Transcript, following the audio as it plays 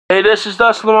Hey, this is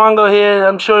Dustin Luongo here.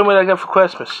 I'm showing you what I got for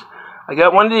Christmas. I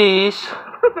got one of these.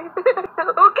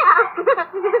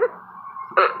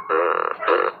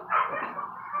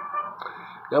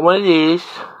 Got one of these.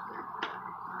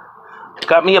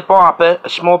 Got me a bop it, a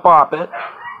small bop it.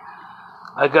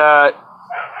 I got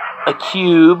a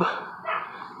cube,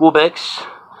 Woobix.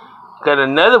 Got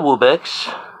another Woobix.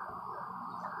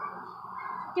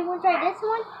 Do you want to try this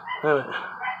one? Wait a minute.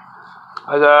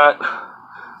 I got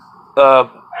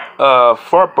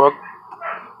fart book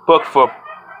for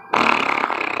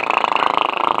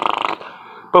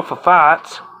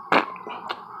farts,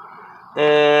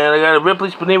 and I got a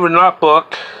Ripley's Believe It or Not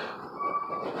book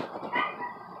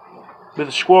with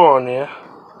a squirrel on there,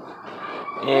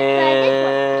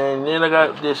 and then I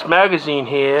got this magazine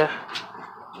here,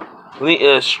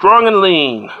 Strong and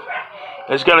Lean.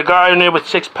 It's got a guy in there with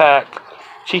 6-pack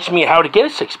teaching me how to get a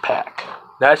 6-pack.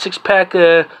 Not a 6-pack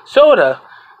soda,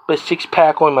 but a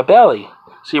 6-pack on my belly.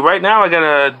 See, right now I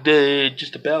got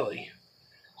just a belly.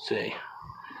 See,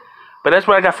 but that's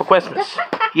what I got for Christmas.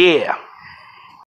 Yeah.